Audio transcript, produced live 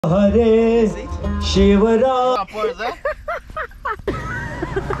Hare Shivara.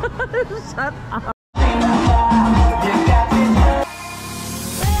 Shut up.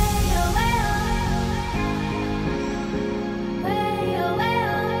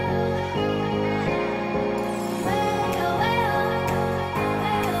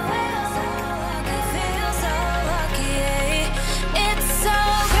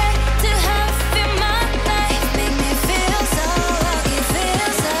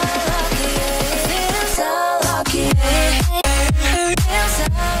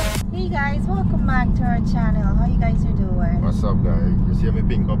 Hey guys, welcome back to our channel. How you guys are doing? What's up, guys? You see me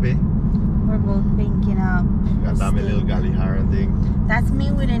pink copy? We're both pinking up. Got that my little galley hair and thing. That's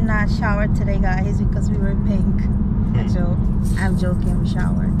me. We did not shower today, guys, because we were pink. I'm joking, we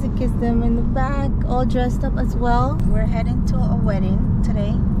showered. To kiss them in the back, all dressed up as well. We're heading to a wedding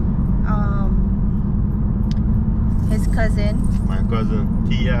today. His cousin. My cousin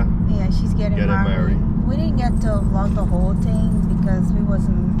Tia. Yeah, she's getting married. We didn't get to vlog the whole thing because we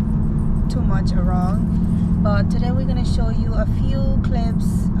wasn't too much around. But today we're gonna show you a few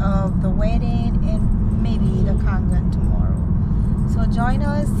clips of the wedding and maybe the convent tomorrow. So join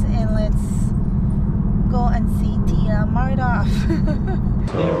us and let's go and see Tia married off.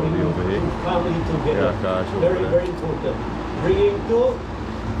 So we over here. Family together. Yeah, very, very important. Bringing two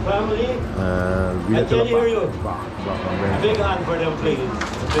family. We I can hear you. Back Big hand for them, please.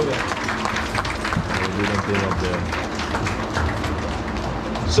 Big hand.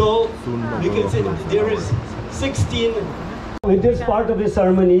 So we can say there is 16. With this part of the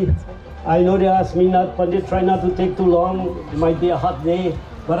ceremony, I know they asked me not, Pandit, try not to take too long. It might be a hot day,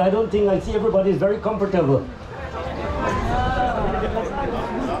 but I don't think I see everybody is very comfortable.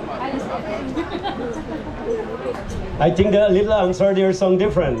 I think the little answer there song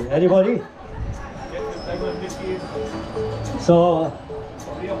different. Anybody? So,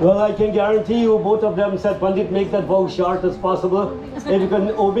 well, I can guarantee you both of them said, Pandit, make that vow short as possible. If you can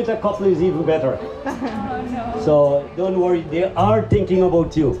omit a couple is even better. So don't worry, they are thinking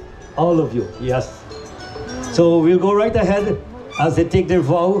about you. All of you, yes. So we'll go right ahead as they take their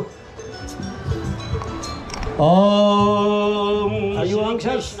vow. Are you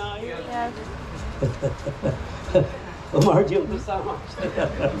anxious? Yes. Marion, thank you so much.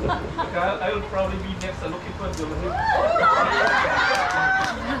 I will probably be next looking for the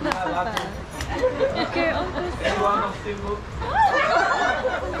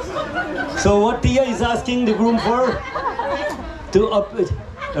So what Tia is asking the groom for? To up it,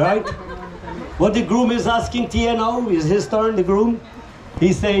 right? What the groom is asking Tia now is his turn, the groom.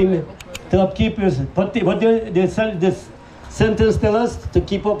 He's saying to upkeep his pati, what this sentence tell us? To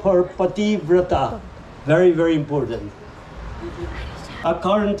keep up her pati vrata. Very, very important.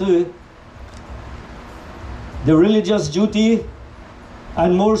 According to the religious duty,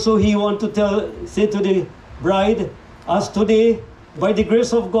 and more so he want to say to the bride, as today, by the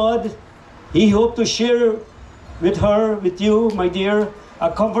grace of God, he hope to share with her, with you, my dear, a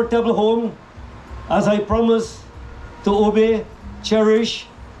comfortable home, as I promise to obey, cherish,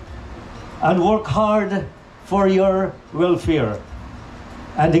 and work hard for your welfare.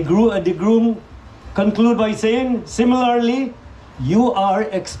 And the groom conclude by saying, similarly, you are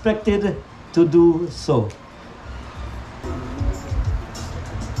expected to do so.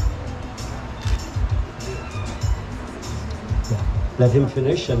 Let him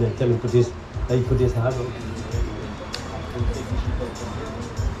finish and then tell him put his hand on.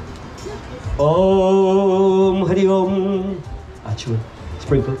 Om Hari Om. Achoo,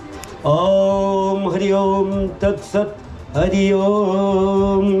 sprinkle. Om Hari Om Tat Sat Hari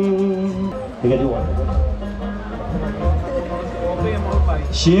Om. You get one.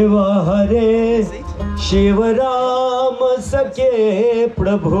 Shiva Hare Shiva Ram Sakhe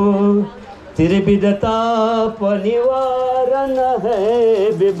Prabhu Tiribidata Panivaran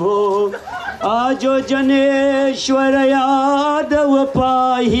hai Vibhu Ajo Janeshwar Yadav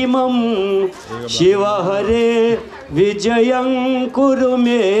Pahimam Shiva Hare Vijayam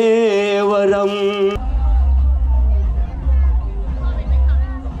Kurumevaram.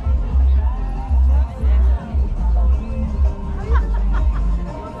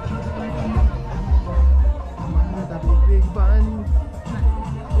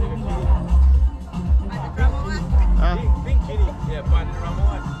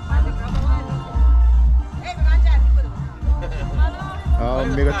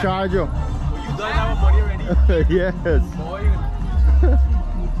 Mega charge you. You don't have a body already? Yes.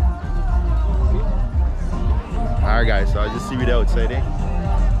 Alright guys, so I just see you there outside, eh?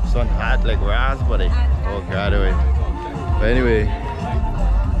 Sun hot like raspberry. Oh god, away. But anyway,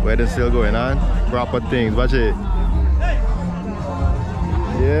 wedding still going on. Proper things, watch it.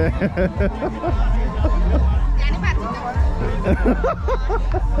 Yeah.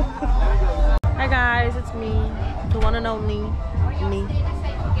 Hi guys, it's me, the one and only me.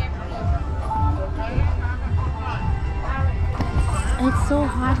 It's so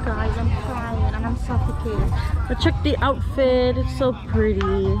hot, guys. I'm crying and I'm suffocating. But check the outfit. It's so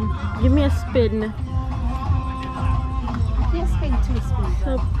pretty. Give me a spin. Yes, spin too, spin.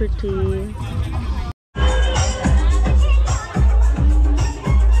 So pretty.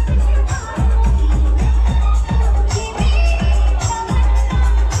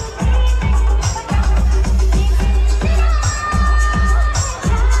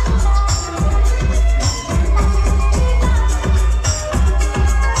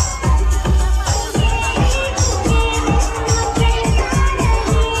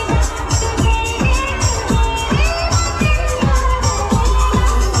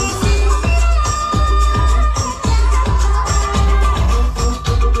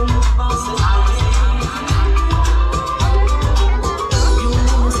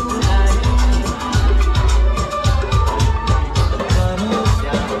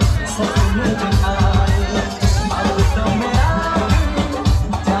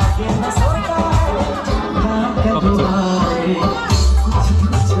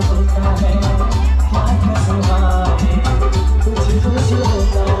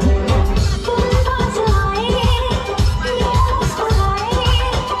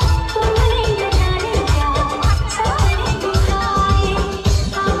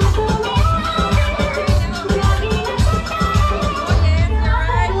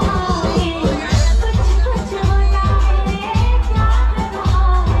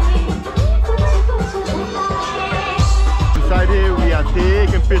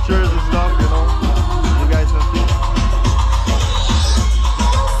 Taking pictures and stuff, you know. You guys can see.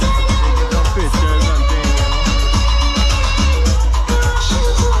 Taking some pictures and things, you know.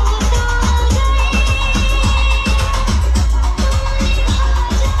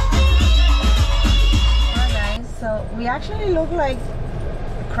 Alright, so we actually look like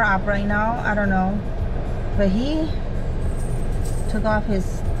crap right now. I don't know. But he took off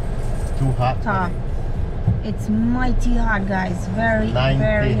his Too hot. top. It's mighty hot, guys. Very,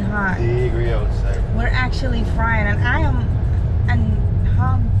 very hot. 90 degrees outside. We're actually frying, and how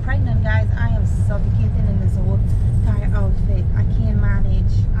I'm pregnant, guys. I am suffocating in this whole entire outfit. I can't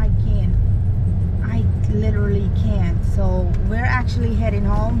manage. I literally can't. So we're actually heading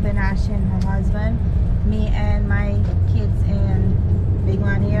home. Benash and her husband, me and my kids and big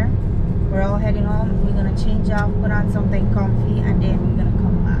man here. We're all heading home. We're gonna change up, put on something comfy, and then we're gonna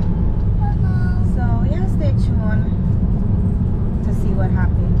come back. So yeah, stay tuned to see what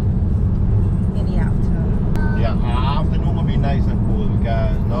happened in the afternoon. Yeah, afternoon will be nice and cool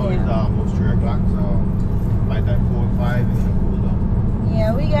because now it's almost 3 o'clock, so by the time 4 or 5 it's gonna cool down.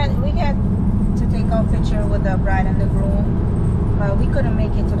 Yeah, we got to take our picture with the bride and the groom, but we couldn't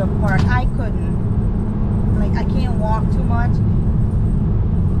make it to the park. I couldn't. Like, I can't walk too much.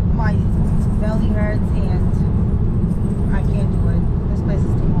 My belly hurts and I can't do it. This place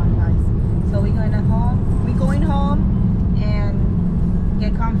is too hot, guys. So we're going home and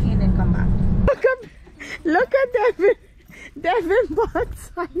get comfy and then come back. Look at Devin butt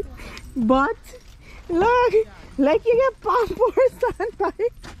size. Butt. Look, like you get pampers on,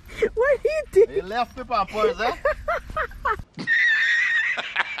 right? What do you do? You left the pampers, eh?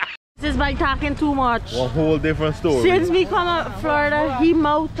 This is by talking too much. A whole different story. Since we come out Florida, he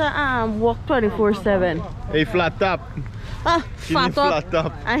mouth walk 24/7. Hey, flat top. Fat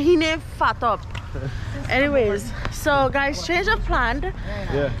up. And he named Fat Up. Anyways, so guys, change of plan.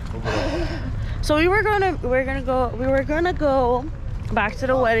 Yeah. So we were gonna go back to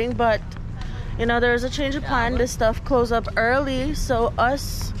the wedding, but you know, there's a change of plan. This stuff closed up early, so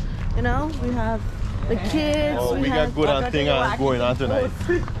us, you know, we have the kids. Oh, we got good on thing going on tonight.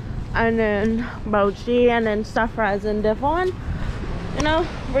 And then Bouchi and then Safraz and Devon. You know,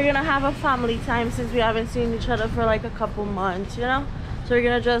 we're gonna have a family time since we haven't seen each other for like a couple months, you know. So we're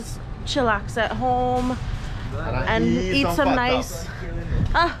gonna just chillax at home and eat some nice.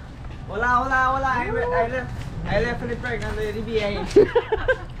 Hola. I left the pregnant lady behind.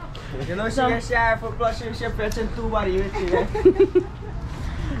 You know, she can share for plus she fetching 2 body with you.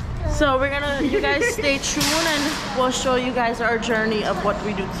 So you guys stay tuned and we'll show you guys our journey of what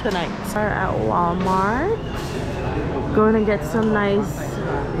we do tonight. We're at Walmart. Going to get some nice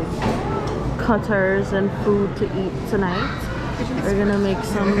cutters and food to eat tonight. We're gonna make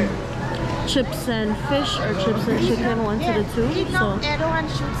some chips and fish or chips and chicken, one to the two. So everyone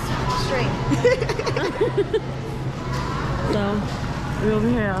shoots straight. So we're over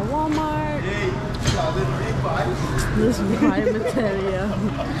here at Walmart. This vibe material.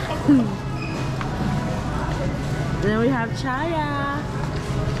 Then we have Chaya.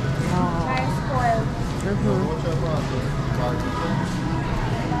 Chaya spoiled.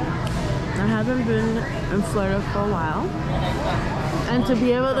 I haven't been in Florida for a while, and to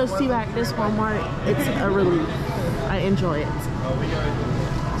be able to see back this Walmart, it's a relief. I enjoy it.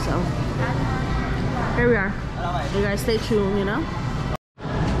 So here we are. You guys stay tuned, you know.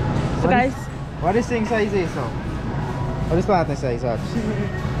 So guys, What is thing size is so? What is plantain size? My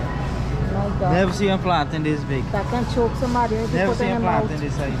God. Never see a plantain this big. That can choke somebody. Never see a plantain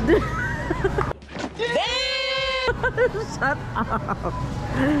this size. shut up.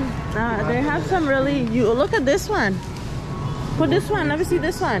 They have some really. You look at this one. Put this one. Let me see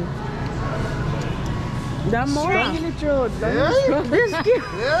this one. The more in the throat. This cute.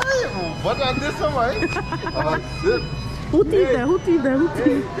 Yeah, what on this one, right? Who teeth that? Who teeth that? Who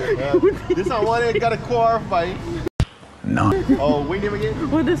teeth? This one that got a core fight. No. Oh, wing him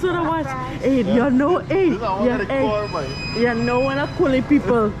again? Well, this one I watch. Hey, you know, hey, This one got a core fight. you know when a coolie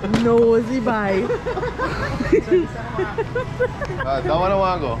people nosy by. That one I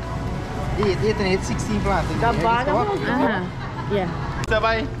want to go. 8 and 8, 16 plantain. The bottom? Yeah.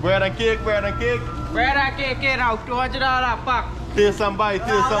 Bye. Bread and cake, bread and cake. Bread and cake out, $200 pack. Taste some buy,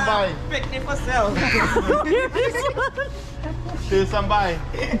 taste some buy. Picnic for sale. Taste some buy.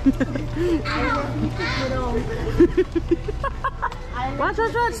 Watch.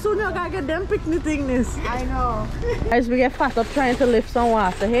 Soon you gotta get them picnic things. I know. Guys, we get fat up trying to lift some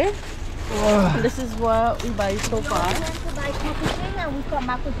water here. This is what we buy so far. We went to buy everything and we come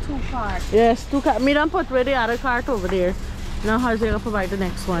back with 2 cards. Yes, 2 carts. Me don't put where the other cart over there. Now how's going to provide the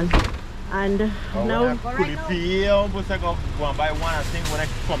next one? And now Could it be but I go and buy one and think when I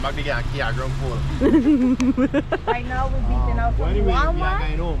come back again I can't ground full. Right now we're beating out from Anyway, we are Walmart.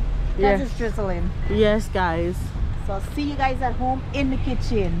 going home. That is drizzling. yes, guys. So see you guys at home in the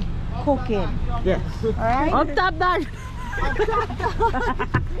kitchen, cooking. Yes. Alright? Up top that.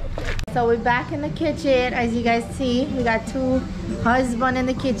 So we're back in the kitchen. As you guys see, we got 2 husbands in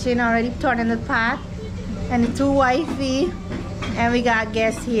the kitchen already turning the pot. And the 2 wifey. And we got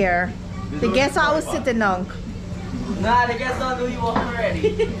guests here. The guests always sitting down. Nah, the guests don't do you work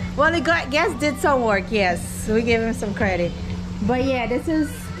already. Well, the guests did some work, yes. So we give him some credit. But yeah, this is...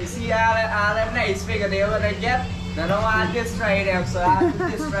 You see all them nice figure they want to get? They don't want to destroy them, so I have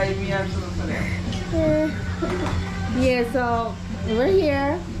to destroy me and shoot for them. Yeah, so we're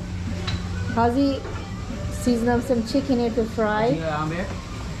here. Howzy season up some chicken here to fry. Yeah, I'm here.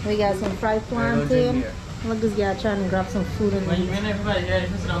 We got some fried plantain. Look, this guy trying to grab some food in there.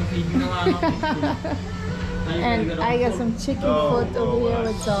 And I got some chicken foot over here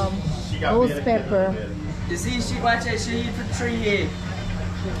with some roast pepper. You see, she watch it, she eat for 3 here.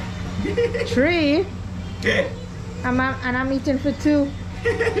 3? And I'm eating for 2.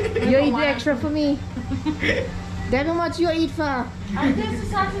 You eat the extra for me. That how much you eat for? I think the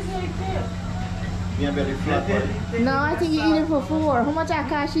sausage is too. Yeah, very flat body. No, I think you eating for 4. How much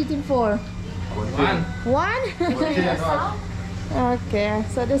Akash eating for? 1? Okay,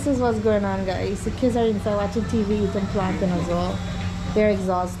 so this is what's going on, guys. The kids are inside watching TV, eating plantain as well. They're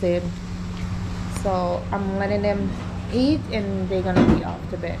exhausted. So I'm letting them eat and they're gonna be off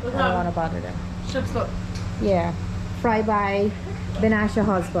to bed. I don't wanna bother them. Yeah. Fry by Benasha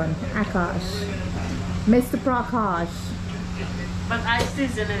husband, Akash. Mr. Prakash. But I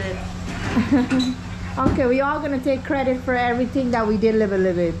seasoned it. Okay, we all gonna take credit for everything that we did live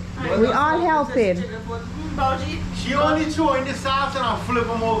it. We all helping. She only throw in the sauce and I'll flip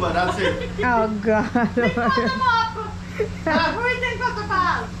them over, that's it. Oh God.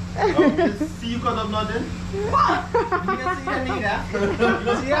 Okay, see you cut up nothing? You can see her need that.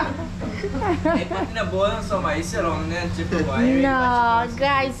 You see her? They put in a bowl and somebody sit on and then chip away. No,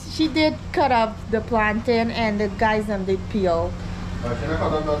 guys, she did cut up the plantain and the guys them did peel. She not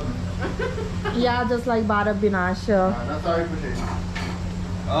cut up nothing. Yeah, just like Bada Binasha. That's sorry for it.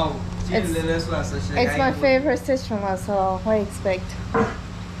 Oh, she It's- did this one, so she It's my favorite sister-in-law, so what do you expect?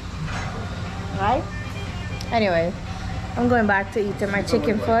 Right? Anyway, I'm going back to eating my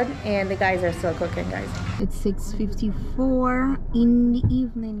chicken food and the guys are still cooking, guys. It's 6:54 in the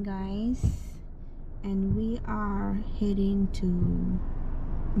evening, guys. And we are heading to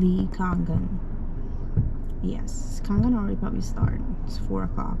the Kangen. Yes, Kangen already probably started. It's 4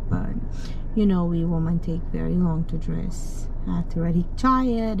 o'clock, but you know we women take very long to dress. I have to ready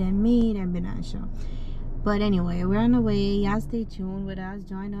tired and meat and Benasha. But anyway, we're on the way. Yeah, stay tuned with us.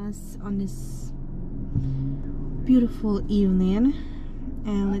 Join us on this beautiful evening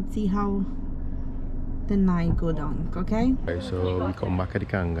and let's see how the night go down, okay? Alright, so we come back at the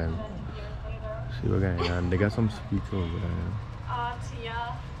Kangen. See what going on. They got some speakers over there.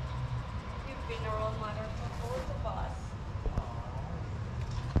 Tia, you've been a role model for both of us.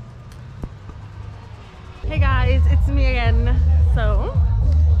 Hey guys, it's me again. So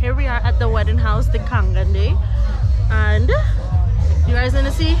here we are at the wedding house, the Kangandi, and you guys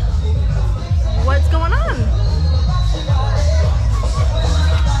gonna see what's going on.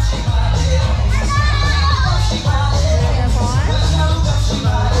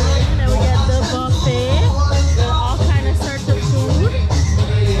 And then we get the buffet, all kind of sorts of food.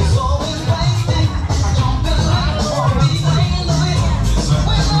 And we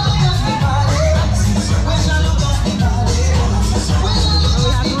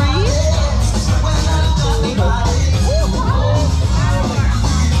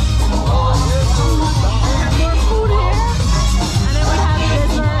have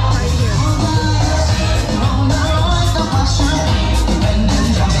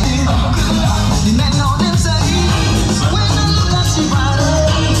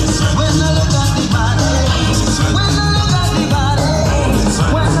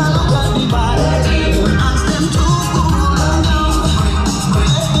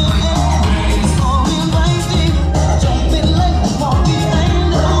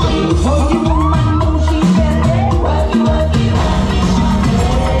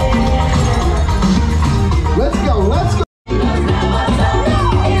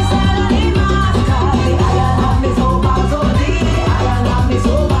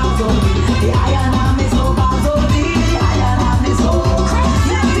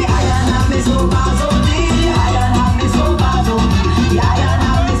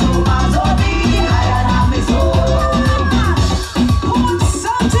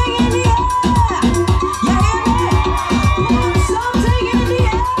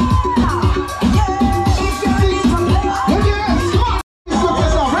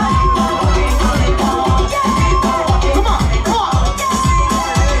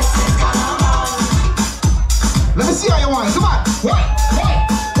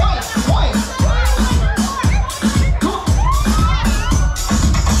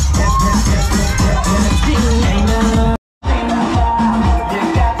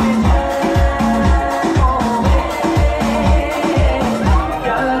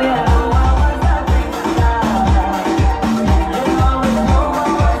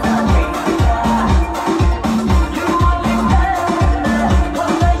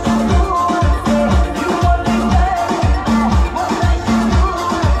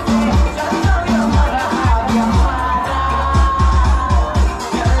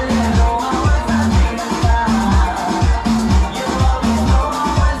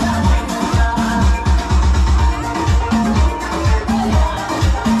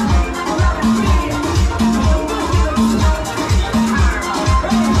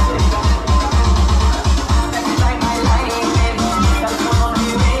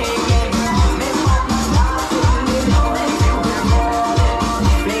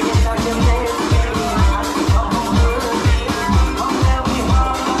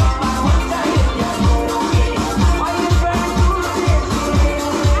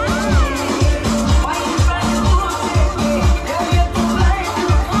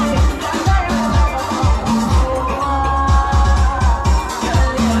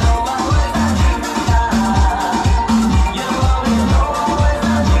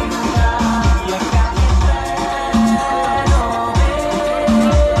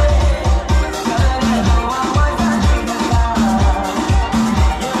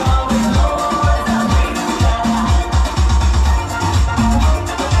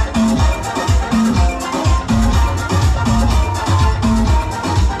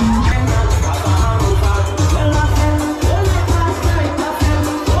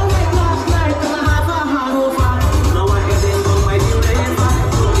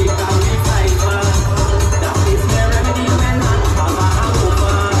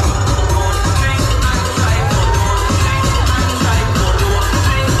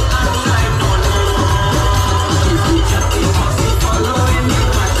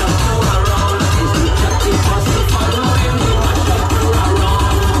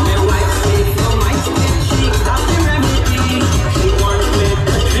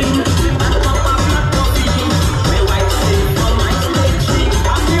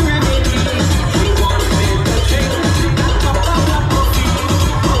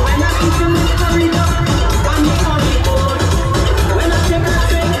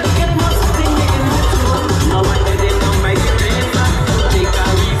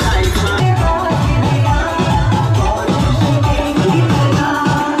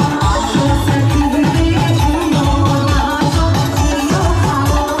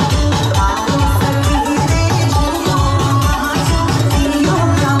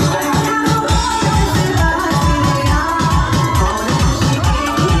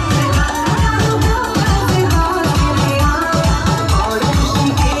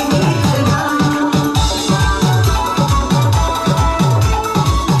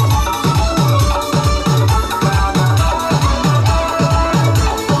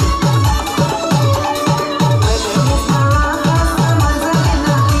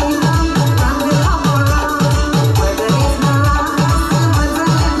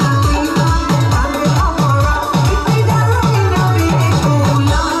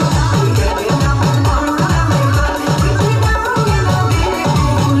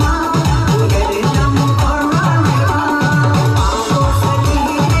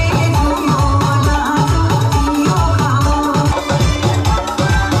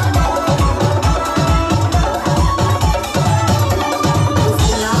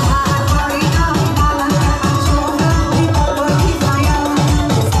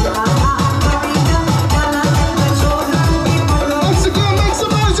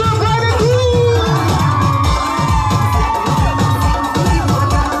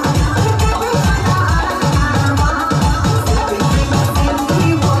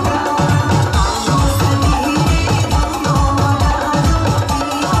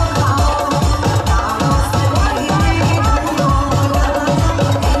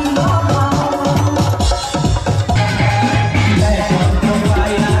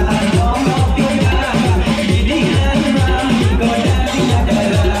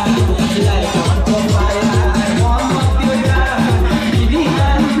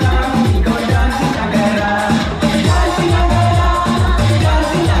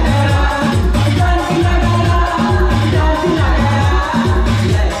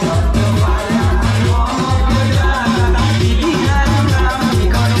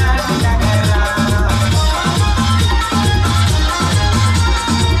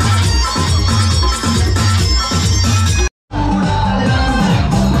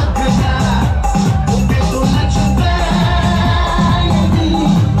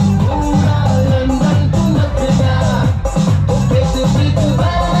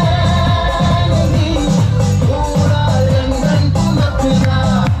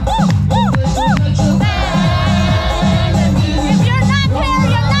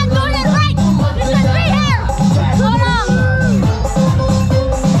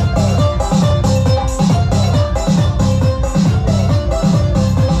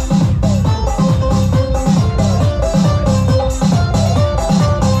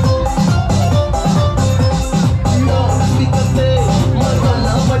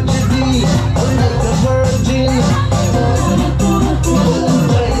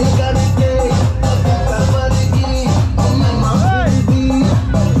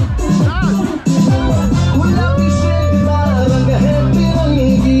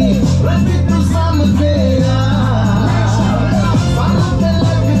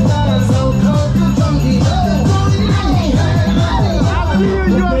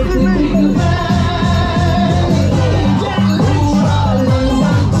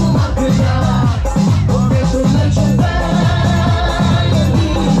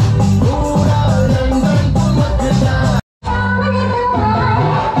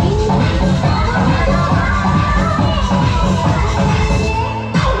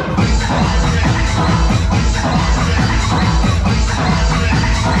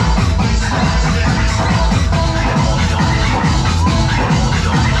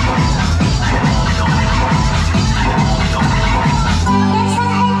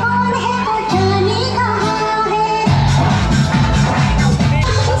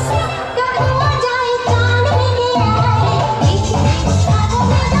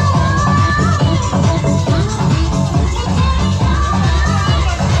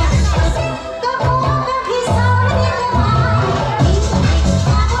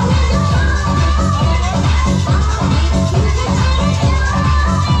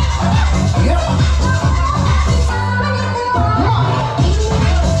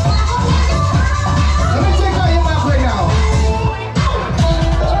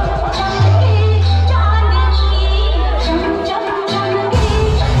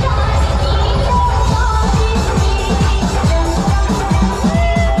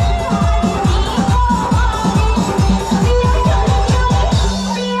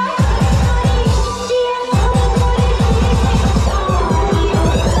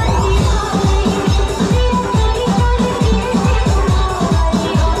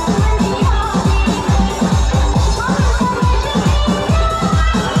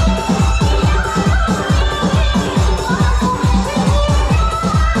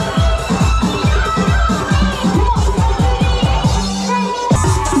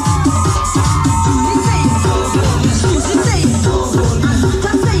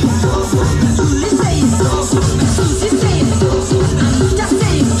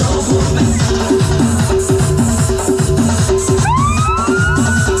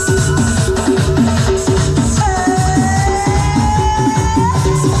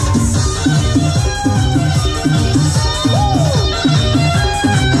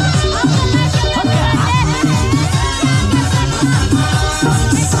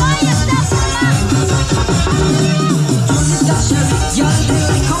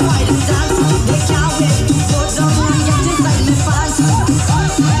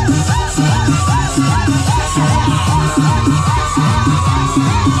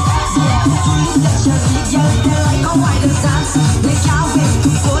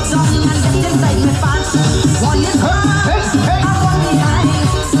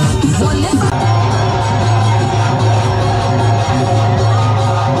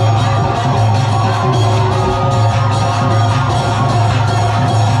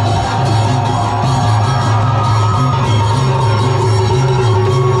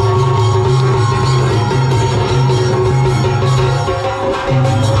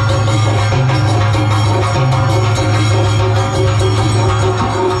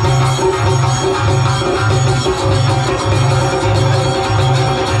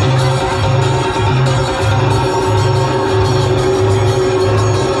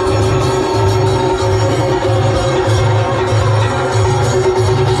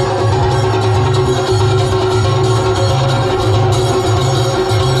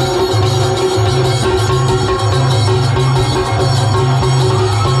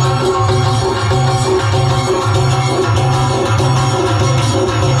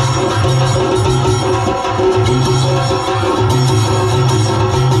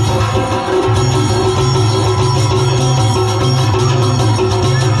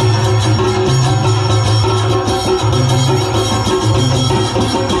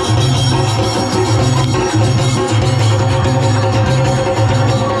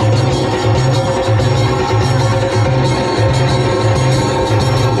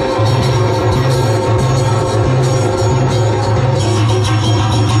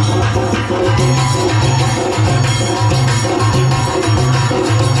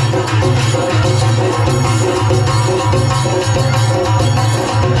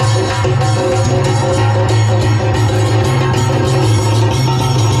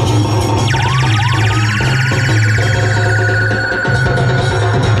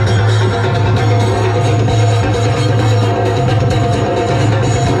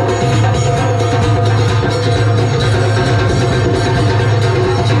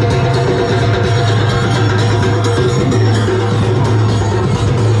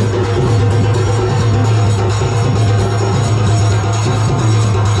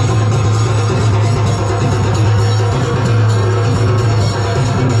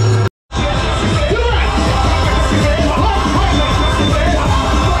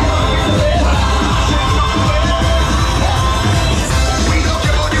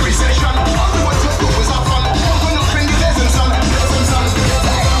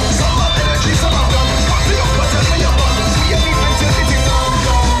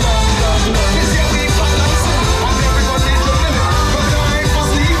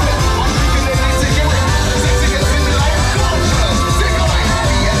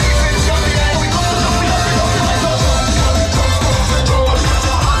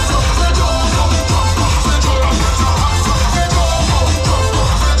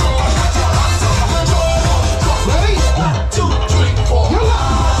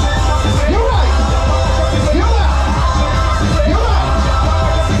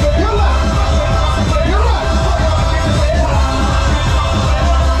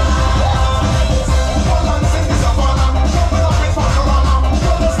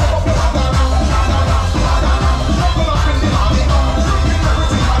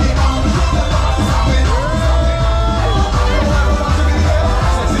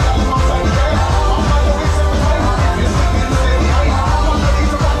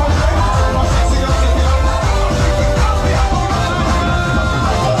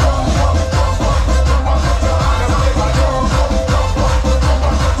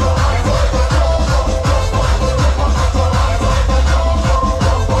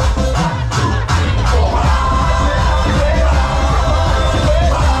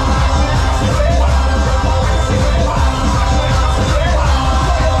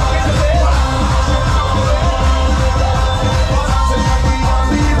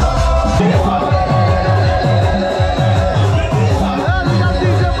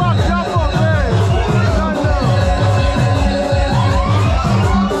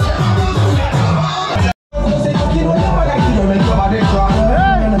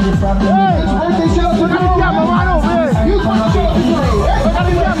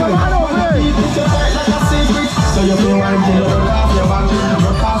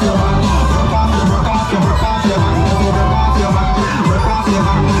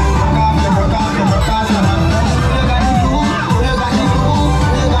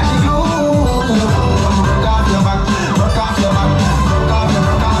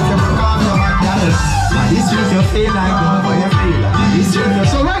So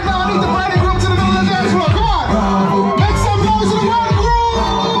right now I need the bride and groom to the middle of the dance floor. Come on. Make some noise to the bride and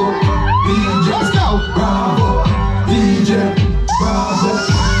groom. Let's go. Bravo. DJ. Bravo.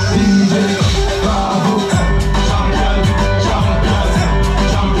 DJ. Bravo. Champion. Champion.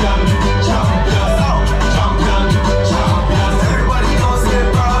 Champion. Champion. Champion. Champion. Everybody knows it.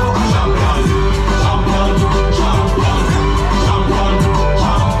 Bravo. Champion. Champion. Champion. Champion. Champion.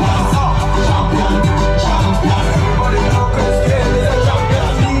 Champion. Champion. Everybody knows it.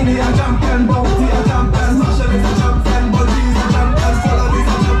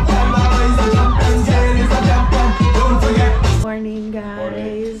 Morning,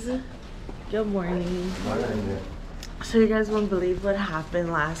 guys. Good morning. So you guys won't believe what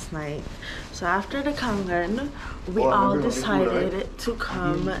happened last night. So after the Kangen, we all decided to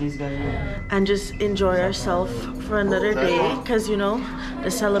come and just enjoy ourselves for another day, because you know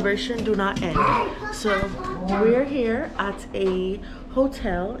the celebration do not end. So we're here at a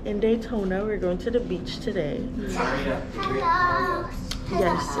hotel in Daytona. We're going to the beach today.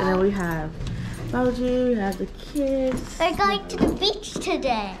 Yes, and then we have Bauji, we have the kids. We're going to the beach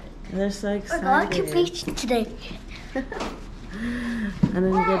today. They're so excited. We're going to the beach today. And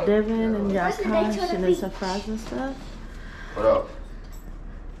then you get Devin and Yakash and then Safraz and stuff. What up?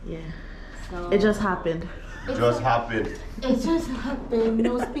 Yeah. It just happened. It just happened. It just happened.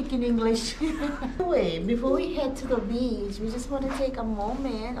 No speaking English. Anyway, before we head to the beach, we just want to take a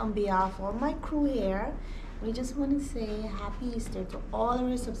moment on behalf of my crew here. We just want to say Happy Easter to all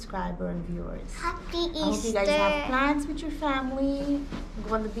our subscribers and viewers. Happy I hope you guys Easter. have plans with your family.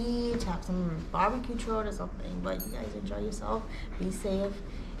 Go on the beach, have some barbecue throat or something. But you guys enjoy yourself, be safe,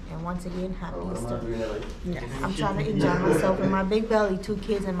 and once again, Happy Easter. Yes. I'm trying to enjoy myself with my big belly, 2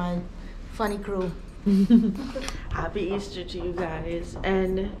 kids, and my funny crew. Happy Easter to you guys.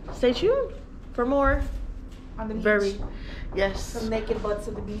 And stay tuned for more. On the beach. Very. Yes. Some naked butts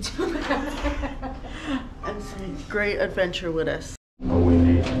on the beach. And some great adventure with us.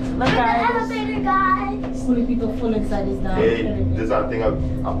 Look guys. Guys. Fully people full inside this down. Hey, this I think I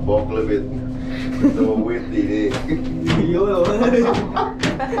buckle a bit. So with the Yo.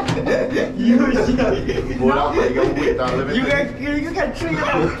 You can treat it.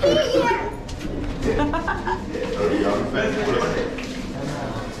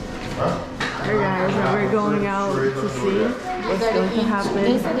 Hey guys, and we're going out to see what's going to happen.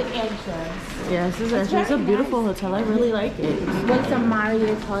 This is the entrance. Yes, this is actually it's a beautiful hotel. I really like it. It's a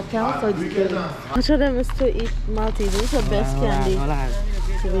Marriott hotel, so it's good. Each of them is to eat Maltese. This is the best candy,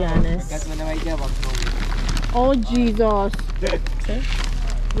 to be honest. Oh Jesus!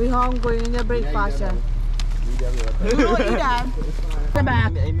 We hungry in the breakfast. No, eat that. The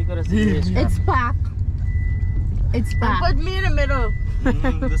back. It's packed. It's packed. Put me in the middle.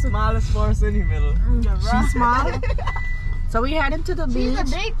 The smallest person in the middle. She's small. So we heading to the beach.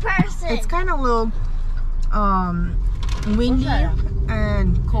 She's a big person. It's kind of a little windy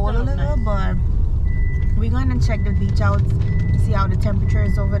and cold a little, but we're gonna check the beach out, see how the temperature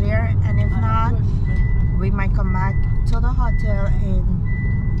is over there, and if not, we might come back to the hotel and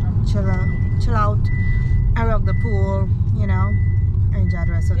chill out, and rock the pool, you know, and enjoy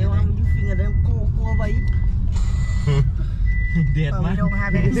the rest of the day. But we don't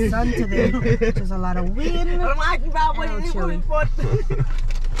have any sun today. There's a lot of wind and chilly.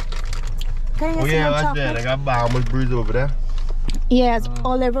 Can you get some chocolate? I got Bahamas breeze over there. Yes,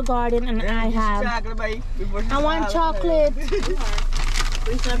 Oliver Garden, and I have. I want chocolate.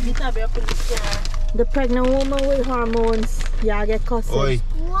 The pregnant woman with hormones, yeah, get cussed. Oi,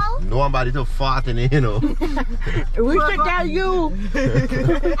 nobody to fart in it, you know. We should tell you.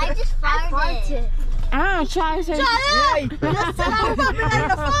 I just farted. Ah, Charlie said.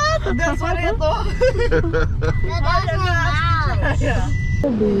 That's what it was. The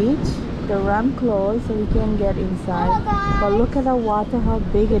beach, the ramp closed, so we can't get inside. But look at the water, how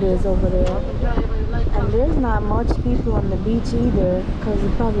big it is over there. And there's not much people on the beach either, because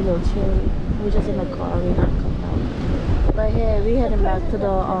it's probably a little chilly. We're just in the car, we're not coming out. But hey, we're heading back to the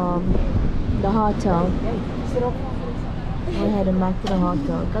hotel. We're heading back to the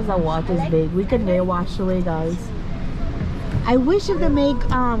hotel because the water is big. We can get washed away, guys. I wish if they make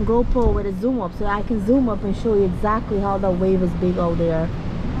GoPro with a zoom up so I can zoom up and show you exactly how the wave is big out there.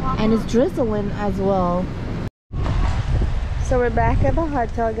 And it's drizzling as well. So we're back at the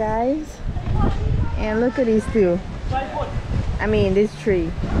hotel, guys. And look at these two. I mean, this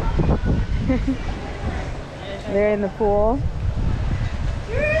tree. They're in the pool.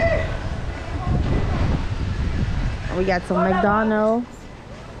 We got some McDonald's,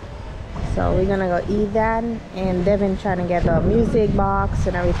 so we're gonna go eat that, and Devin trying to get the music box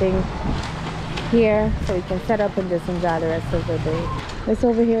and everything. here so we can set up and just enjoy the rest of the day. This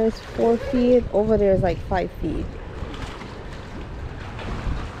over here is 4 feet. Over there is like 5 feet.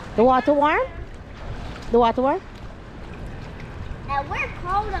 The water warm? The water warm? And we're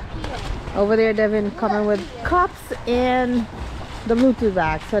cold up here. Over there, Devin coming with cups and the Bluetooth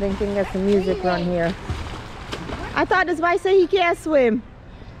bag so they can get some music run here. I thought this guy said he can't swim.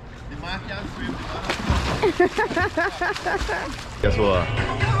 The man can't swim. Guess what?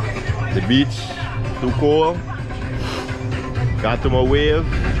 The beach, too cold. Got to my wave,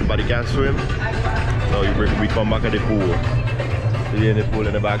 somebody can't swim. So we come back at the pool. See in the pool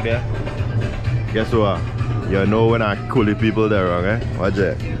in the back there? Guess what? You know when I coolie people there wrong, eh? Watch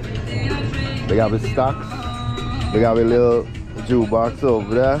it. They got the stocks. They got a little jukebox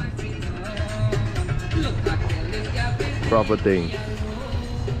over there. Proper thing.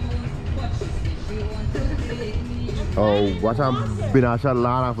 Oh, what I'm Binasha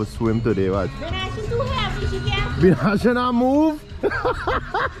Lana for swim today, watch. Binasha too heavy, she can't. Binasha not move.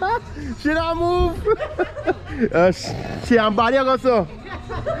 She not move. She and body go so.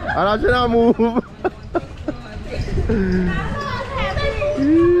 And she not move.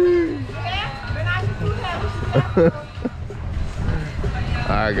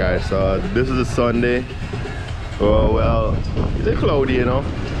 Alright guys, so this is a Sunday. Oh well, it's cloudy, you know,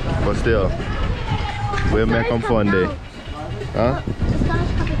 but still, we'll make them fun day. Huh?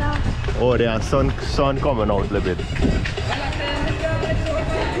 Oh, there's sun coming out a little bit.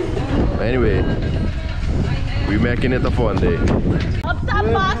 Anyway, we're making it a fun day. Up top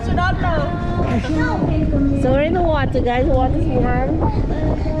box, you don't know. So we're in the water, guys. The water's warm.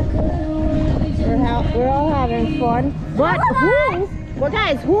 We're all having fun. But who? Well,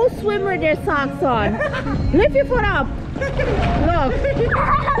 guys, who swim with their socks on? Lift your foot up. Look.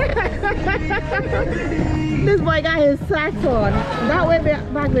 This boy got his socks on. That way,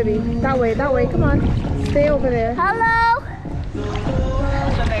 back, baby. That way. Come on. Stay over there. Hello.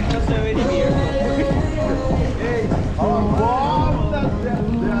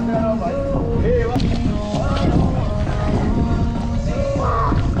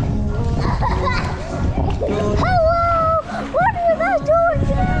 Hello. What are you guys doing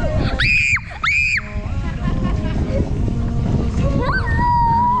today?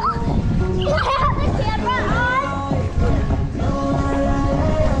 You have the camera on.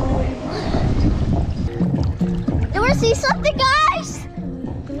 You want to see something, guys?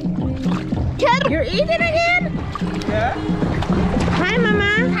 You're eating again? Yeah. Hi,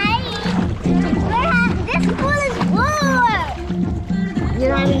 Mama. Hi. This pool is full.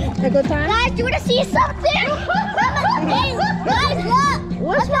 You're having a good time? Guys, you want to see something? Hey, guys, look.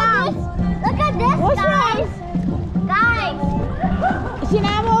 What's wrong? Look at this, What's guys. wrong? Guys. She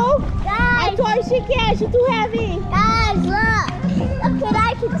not move? I Guys. told her she can't. She's too heavy. Guys, look. Look what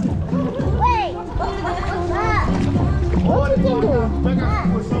I can see. Wait. Look. What you can do?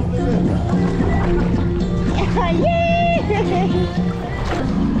 Yay!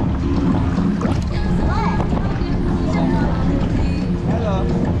 Hello.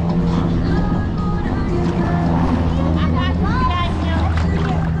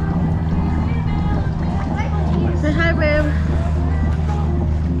 Say hi, babe.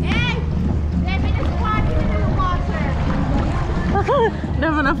 Hey, let me just watch in the water.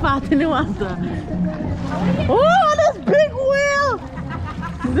 Never a fat in the water. Oh, this big whale!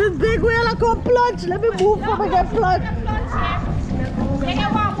 This big whale, I can plunge. Let me move before I get plunged.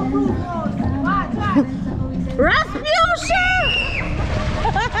 Rasputin!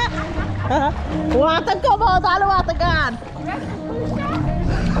 Water come out, all the water gone.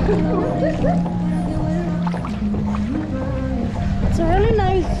 It's a really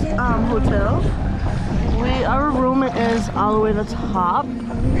nice hotel. Our room is all the way to the top.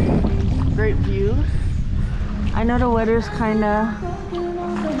 Great view. I know the weather's kind of.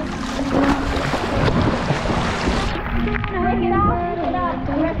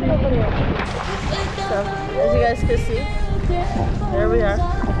 So, as you guys can see, there we are.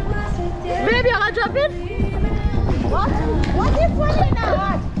 Baby, you gonna jump in? What? What is funny now?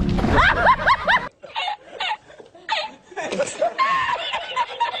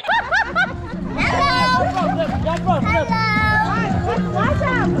 What? Watch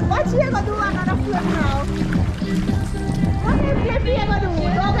out! What you gonna do another flip now? What flip you gonna do?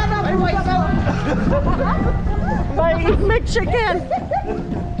 Don't get no voice out. Make chicken.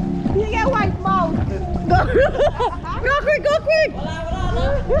 You get white mouth. Go quick, go quick.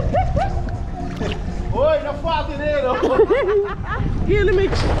 Oi, não falta nele. Here, let me.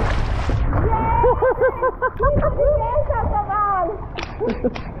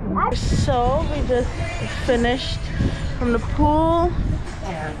 So we just finished from the pool.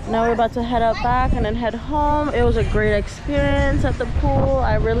 Now we're about to head up back and then head home. It was a great experience at the pool.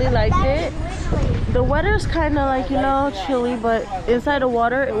 I really liked it. The weather's kind of like, you know, chilly, but inside the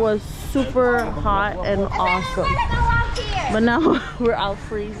water it was super hot and awesome. But now we're out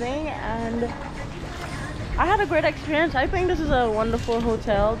freezing, and I had a great experience. I think this is a wonderful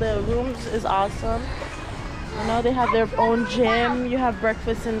hotel. The rooms is awesome. You know, they have their own gym. You have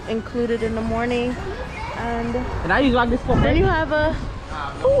breakfast included in the morning, and I use like this. then you have a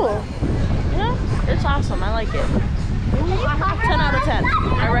pool. Yeah, it's awesome. I like it. 10 out of 10.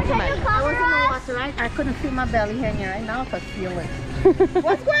 I recommend. I was in the water, right? I couldn't feel my belly hanging right now. I could feel it.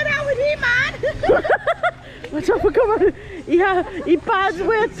 What's going on with him, man? Watch out for come on. He pads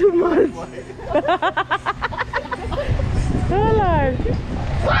way too much. Oh Lord.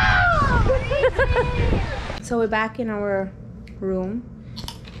 So we're back in our room.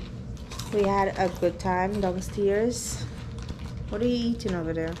 We had a good time downstairs. What are you eating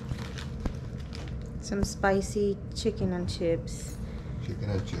over there? Some spicy chicken and chips. Chicken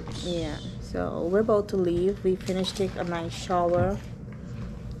and chips. Yeah. So we're about to leave. We finished taking a nice shower.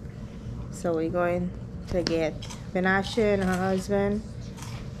 So we're going to get Benasha and her husband,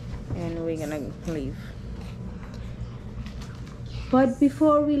 and we're gonna leave. But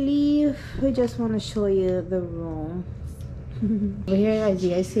before we leave, we just want to show you the room. Over here, as you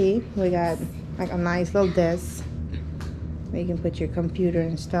guys see, we got like a nice little desk where you can put your computer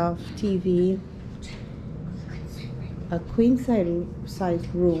and stuff, TV, a queen size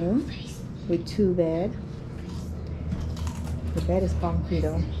room with 2 beds. The bed is comfy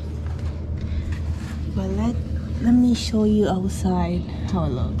though. But let me show you outside how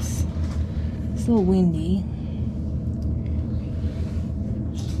it looks. It's a little windy,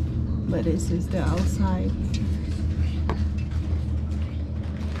 but this is the outside.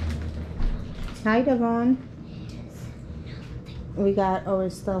 Hi Devon. We got our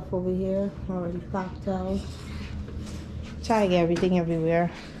stuff over here already packed out. Try to get everything everywhere.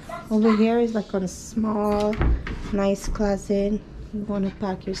 Over here is like a small, nice closet. You want to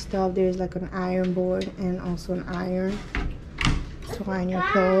pack your stuff. There's like an iron board and also an iron to iron your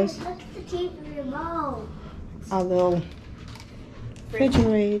clothes. Look at the TV remote. A little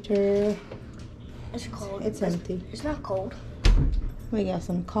refrigerator. It's cold. It's empty. It's not cold. We got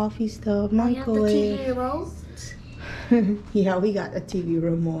some coffee stuff, We have the microwave. TV remote. Yeah, we got a TV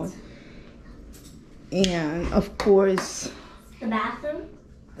remote. And of course, The bathroom.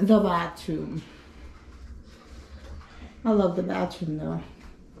 the bathroom. I love the bathroom though.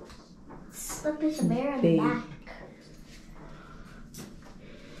 Look, there's a bear in Big. the back.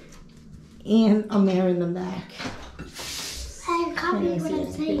 And a mirror in the back. Hey, copy Yes, what I'm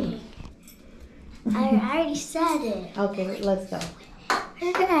yes, saying. I already said it. Okay, let's go.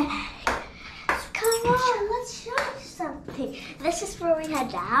 Okay. Come on, let's show you something. This is where we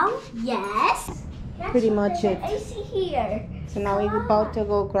head down. Yes. Pretty much There's it. an AC here. So now we're about to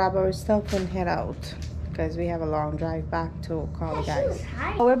go grab our stuff and head out because we have a long drive back to call the guys.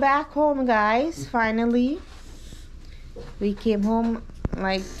 We're back home, guys. Finally, we came home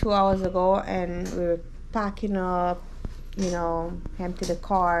like 2 hours ago and we were packing up, you know, empty the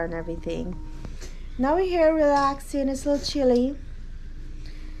car and everything. Now we're here relaxing. It's a little chilly.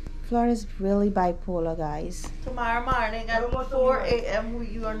 Florida's really bipolar, guys. Tomorrow morning at 4 a.m.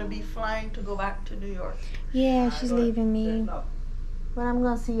 you're going to be flying to go back to New York. Yeah, she's leaving me. But I'm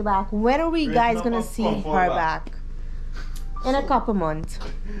gonna see you back. When are we guys gonna see her back? In a couple months.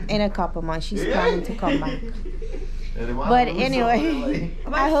 In a couple months. She's planning to come back. But anyway,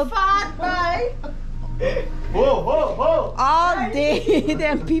 I hope Whoa, whoa, whoa! all day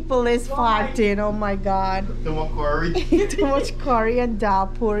them people is farting. Oh my god. Too much curry. Too much curry and dal,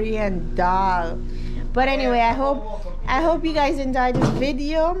 puri and dal. But anyway, I hope you guys enjoyed this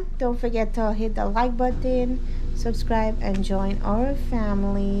video. Don't forget to hit the like button, subscribe, and join our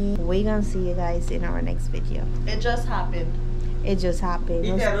family. We're gonna see you guys in our next video. It just happened. It just happened.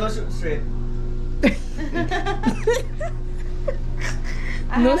 No straight.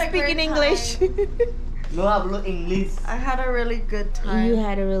 No speaking English. No hablo English. I had a really good time. You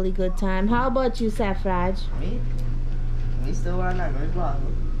had a really good time. How about you, Safraj? Me still wanna go.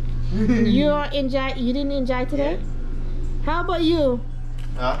 You didn't enjoy today? How about you?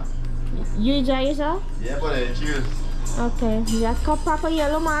 Huh? You enjoy yourself? Yeah, but cheers. Okay. You got cup proper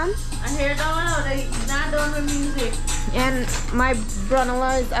yellow man. I hear they not done with music. And my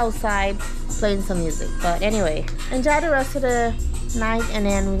brother-in-law is outside playing some music. But anyway, enjoy the rest of the night, and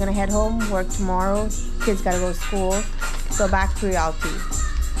then we're gonna head home, work tomorrow. Kids gotta go to school. So back to reality.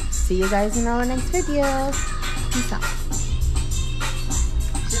 See you guys in our next video. Peace out.